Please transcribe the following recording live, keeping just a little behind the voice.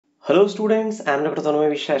Hello students, I am Dr.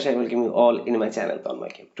 Tanmoy Biswas. I welcome you all in my channel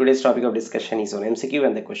TanmoyChem. Today's topic of discussion is on MCQ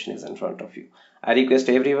and the question is in front of you. I request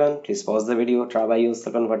everyone, please pause the video, try by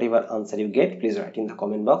yourself, and whatever answer you get, please write in the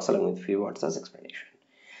comment box along with few words as explanation.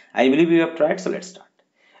 I believe you have tried, so let's start.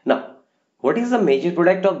 Now, what is the major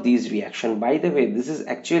product of these reaction? By the way, this is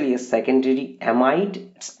actually a secondary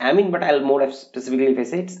amide. It's amine, but I'll more specifically if I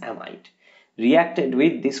say it's amide. Reacted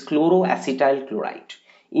with this chloroacylchloride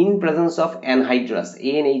in presence of anhydrous.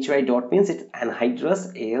 ANHY dot means it's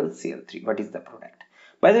anhydrous AlCl3. What is the product?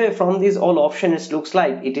 By the way, from these all options, it looks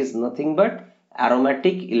like it is nothing but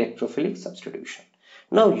aromatic electrophilic substitution.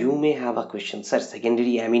 Now you may have a question, sir,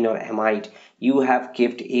 secondary amine or amide, you have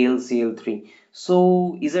kept AlCl3.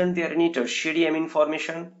 So isn't there any tertiary amine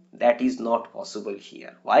formation? That is not possible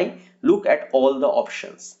here. Why? Look at all the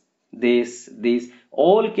options. This,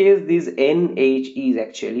 all case this NH is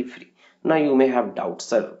actually free. Now you may have doubts,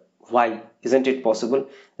 sir, why isn't it possible?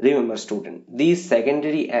 Remember student, this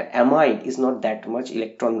secondary amide is not that much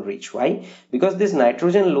electron rich. Why? Because this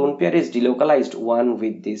nitrogen lone pair is delocalized, one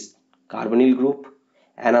with this carbonyl group,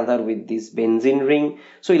 another with this benzene ring,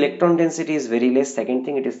 so electron density is very less. Second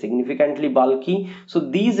thing, it is significantly bulky, so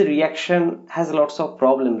these reaction has lots of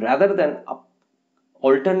problem. Rather than a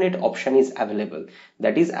alternate option is available,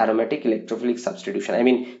 that is aromatic electrophilic substitution. I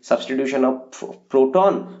mean substitution of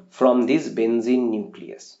proton from this benzene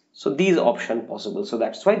nucleus. So these option possible, so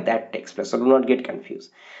that's why that takes place, so do not get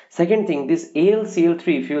confused. Second thing, this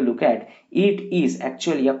AlCl3, if you look at it, is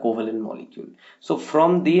actually a covalent molecule. So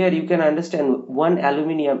from there you can understand one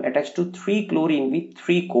aluminium attached to 3 chlorine with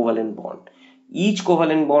 3 covalent bond. Each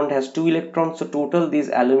covalent bond has 2 electrons, so total these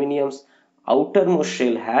aluminium's outermost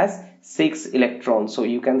shell has 6 electrons. So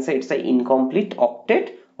you can say it's an incomplete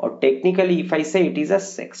octet, or technically if I say it is a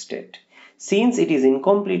sextet. Since it is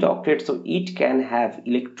incomplete octet, so it can have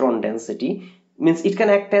electron density, means it can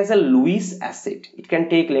act as a Lewis acid. It can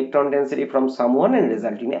take electron density from someone and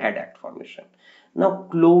result in a adduct formation. Now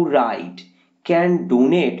chloride can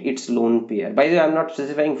donate its lone pair. By the way, I'm not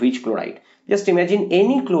specifying which chloride. Just imagine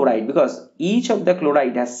any chloride, because each of the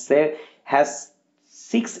chloride has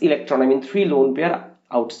 6 electron, I mean 3 lone pair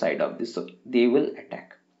outside of this, so they will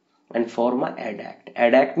attack and form a adduct.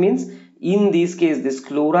 Adduct means in this case this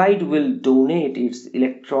chloride will donate its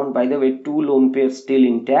electron. By the way, 2 lone pairs still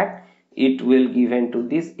intact, it will given to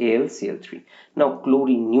this AlCl3. Now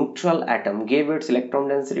chlorine neutral atom gave its electron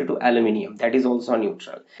density to aluminium, that is also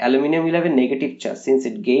neutral. Aluminium will have a negative charge, since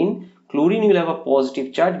it gained, chlorine will have a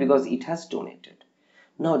positive charge because it has donated.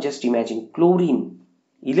 Now just imagine chlorine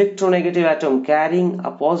electronegative atom carrying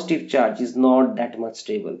a positive charge is not that much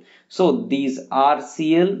stable, so these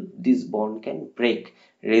RCl, this bond can break,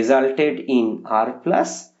 resulted in R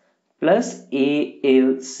plus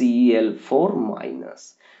AlCl4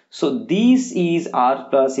 minus. So this is R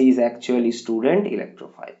plus is actually student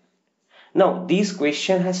electrophile. Now this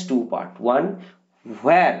question has two parts. One,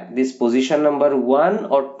 where this position number 1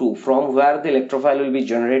 or 2, from where the electrophile will be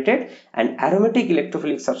generated, and aromatic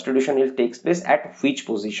electrophilic substitution will take place at which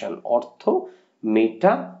position, ortho,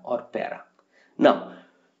 meta or para. Now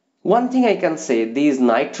one thing I can say, this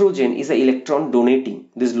nitrogen is a electron donating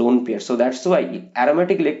this lone pair, so that's why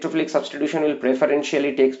aromatic electrophilic substitution will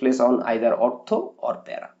preferentially take place on either ortho or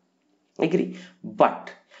para. Agree?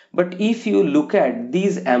 But if you look at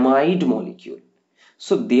this amide molecule,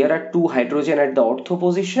 so there are 2 hydrogen at the ortho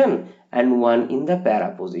position and 1 in the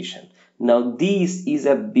para position. Now this is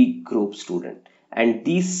a big group student, and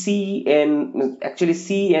this CN, actually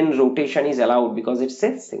CN rotation is allowed because it's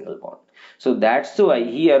a single bond. So that's why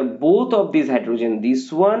here both of these hydrogen,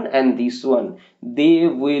 this one and this one, they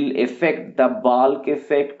will affect the bulk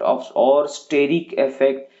effect of or steric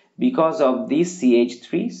effect because of this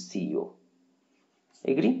CH3CO.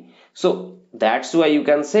 Agree? So that's why you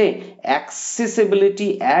can say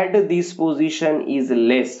accessibility at this position is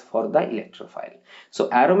less for the electrophile. So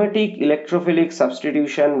aromatic electrophilic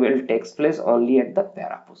substitution will take place only at the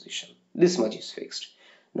para position. This much is fixed.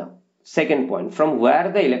 Now second point, from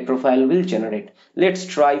where the electrophile will generate. Let's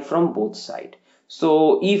try from both sides.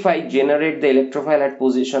 So if I generate the electrophile at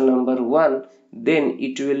position number 1, then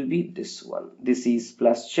it will be this one. This is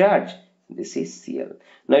plus charge, this is Cl.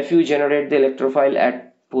 Now if you generate the electrophile at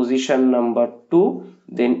position number 2,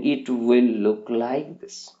 then it will look like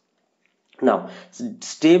this. Now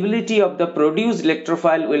stability of the produced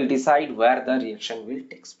electrophile will decide where the reaction will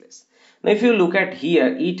take place. Now if you look at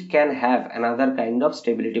here, it can have another kind of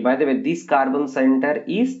stability. By the way, this carbon center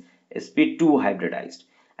is sp2 hybridized,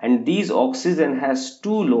 and this oxygen has 2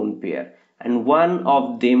 lone pair, and one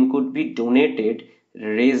of them could be donated,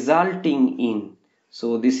 resulting in,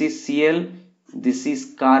 so this is Cl, this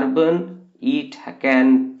is carbon, it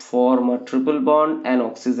can form a triple bond and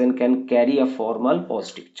oxygen can carry a formal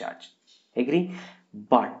positive charge. Agree?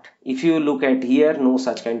 But if you look at here, no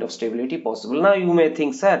such kind of stability possible. Now you may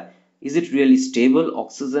think, sir, is it really stable?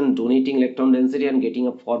 Oxygen donating electron density and getting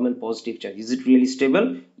a formal positive charge. Is it really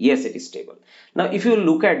stable? Yes, it is stable. Now if you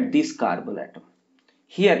look at this carbon atom,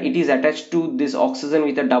 here it is attached to this oxygen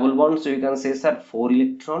with a double bond. So you can say, sir, 4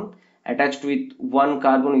 electron attached with one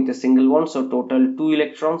carbon with a single bond. So total 2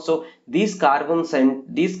 electrons. So this carbon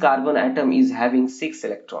atom is having 6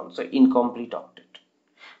 electrons. So incomplete octet.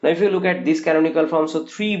 Now if you look at this canonical form, so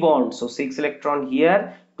 3 bonds, so 6 electron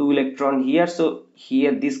here, 2 electron here, so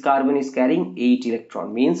here this carbon is carrying 8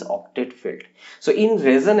 electron, means octet filled. So in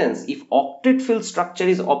resonance, if octet filled structure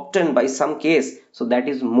is obtained by some case, so that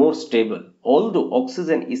is more stable, although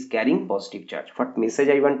oxygen is carrying positive charge. What message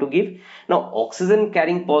I want to give? Now oxygen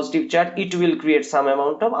carrying positive charge, it will create some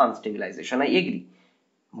amount of unstabilization, I agree,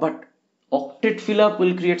 but octet fill up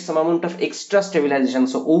will create some amount of extra stabilization.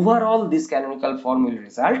 So overall this canonical form will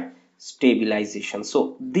result stabilization.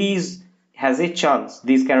 So these has a chance,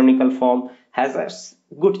 this canonical form has a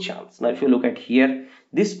good chance. Now if you look at here,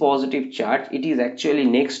 this positive charge, it is actually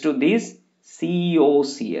next to this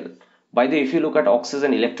COCl. By the way, if you look at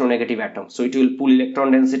oxygen electronegative atom, so it will pull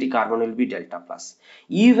electron density, carbon will be delta plus.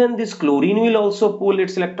 Even this chlorine will also pull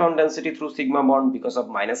its electron density through sigma bond because of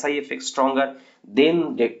minus I effect stronger.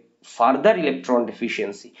 Then the further electron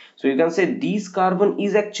deficiency. So you can say this carbon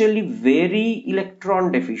is actually very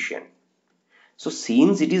electron deficient. So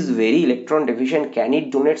since it is very electron deficient, can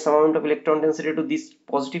it donate some amount of electron density to this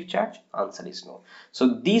positive charge? Answer is no.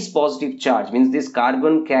 So this positive charge means this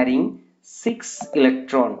carbon carrying 6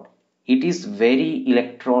 electron, it is very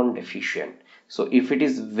electron deficient. So if it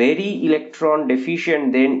is very electron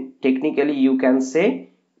deficient, then technically you can say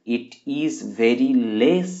it is very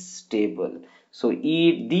less stable. So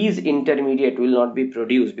these intermediate will not be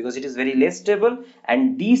produced because it is very less stable,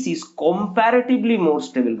 and this is comparatively more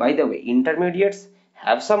stable. By the way, intermediates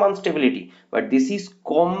have some instability, but this is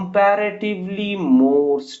comparatively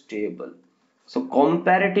more stable. So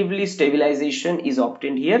comparatively stabilization is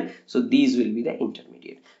obtained here. So these will be the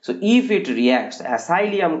intermediate. So if it reacts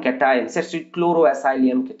acylium cation, sets with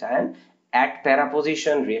chloroacylium cation at para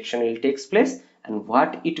position, reaction will take place, and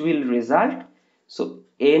what it will result? So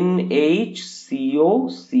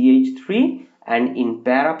NHCOCH3, and in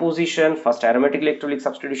para position, first aromatic electrolytic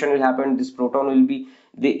substitution will happen. This proton will be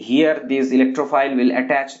here, this electrophile will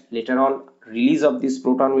attach. Later on, release of this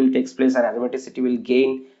proton will take place and aromaticity will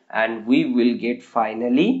gain, and we will get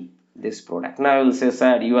finally this product. Now I will say,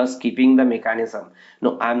 sir, you are skipping the mechanism.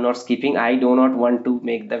 No, I am not skipping. I do not want to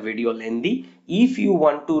make the video lengthy. If you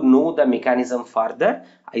want to know the mechanism further,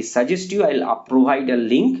 I suggest you, I'll provide a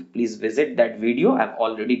link. Please visit that video. I've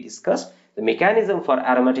already discussed the mechanism for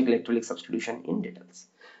aromatic electrolytic substitution in details.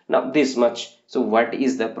 Now this much. So what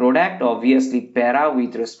is the product? Obviously para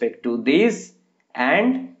with respect to this,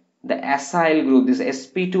 and the acyl group, this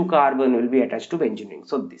sp2 carbon will be attached to benzene ring.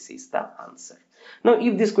 So this is the answer. Now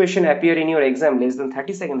if this question appear in your exam less than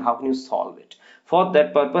 30 seconds, how can you solve it? For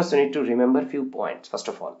that purpose, you need to remember few points. First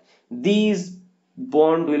of all, these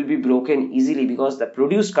bond will be broken easily because the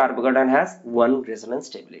produced carbocation has one resonance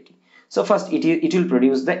stability. So first it will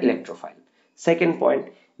produce the electrophile. Second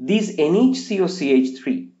point, this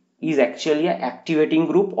NHCOCH3 is actually an activating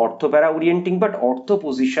group, orthopara orienting, but ortho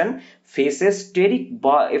position faces steric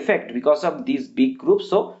effect because of these big groups.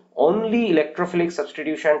 So only electrophilic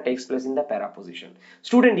substitution takes place in the para position.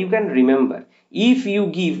 Student, you can remember, if you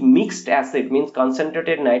give mixed acid, means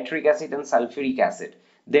concentrated nitric acid and sulfuric acid,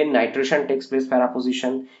 then nitration takes place para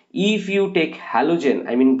position. If you take halogen,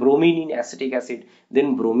 I mean bromine in acetic acid,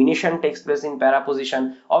 then bromination takes place in para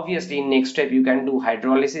position. Obviously in next step you can do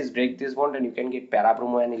hydrolysis, break this bond, and you can get para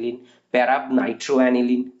bromoaniline, para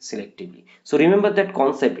nitroaniline selectively. So remember that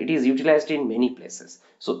concept, it is utilized in many places.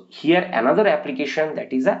 So here another application,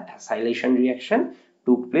 that is a acylation reaction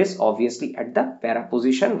took place obviously at the para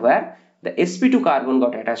position where the sp2 carbon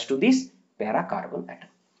got attached to this para carbon atom.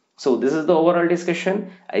 So this is the overall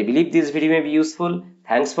discussion. I believe this video may be useful.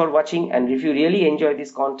 Thanks for watching, and if you really enjoy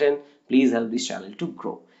this content, please help this channel to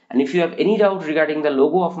grow. And if you have any doubt regarding the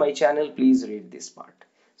logo of my channel, please read this part.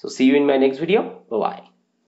 So see you in my next video. Bye bye.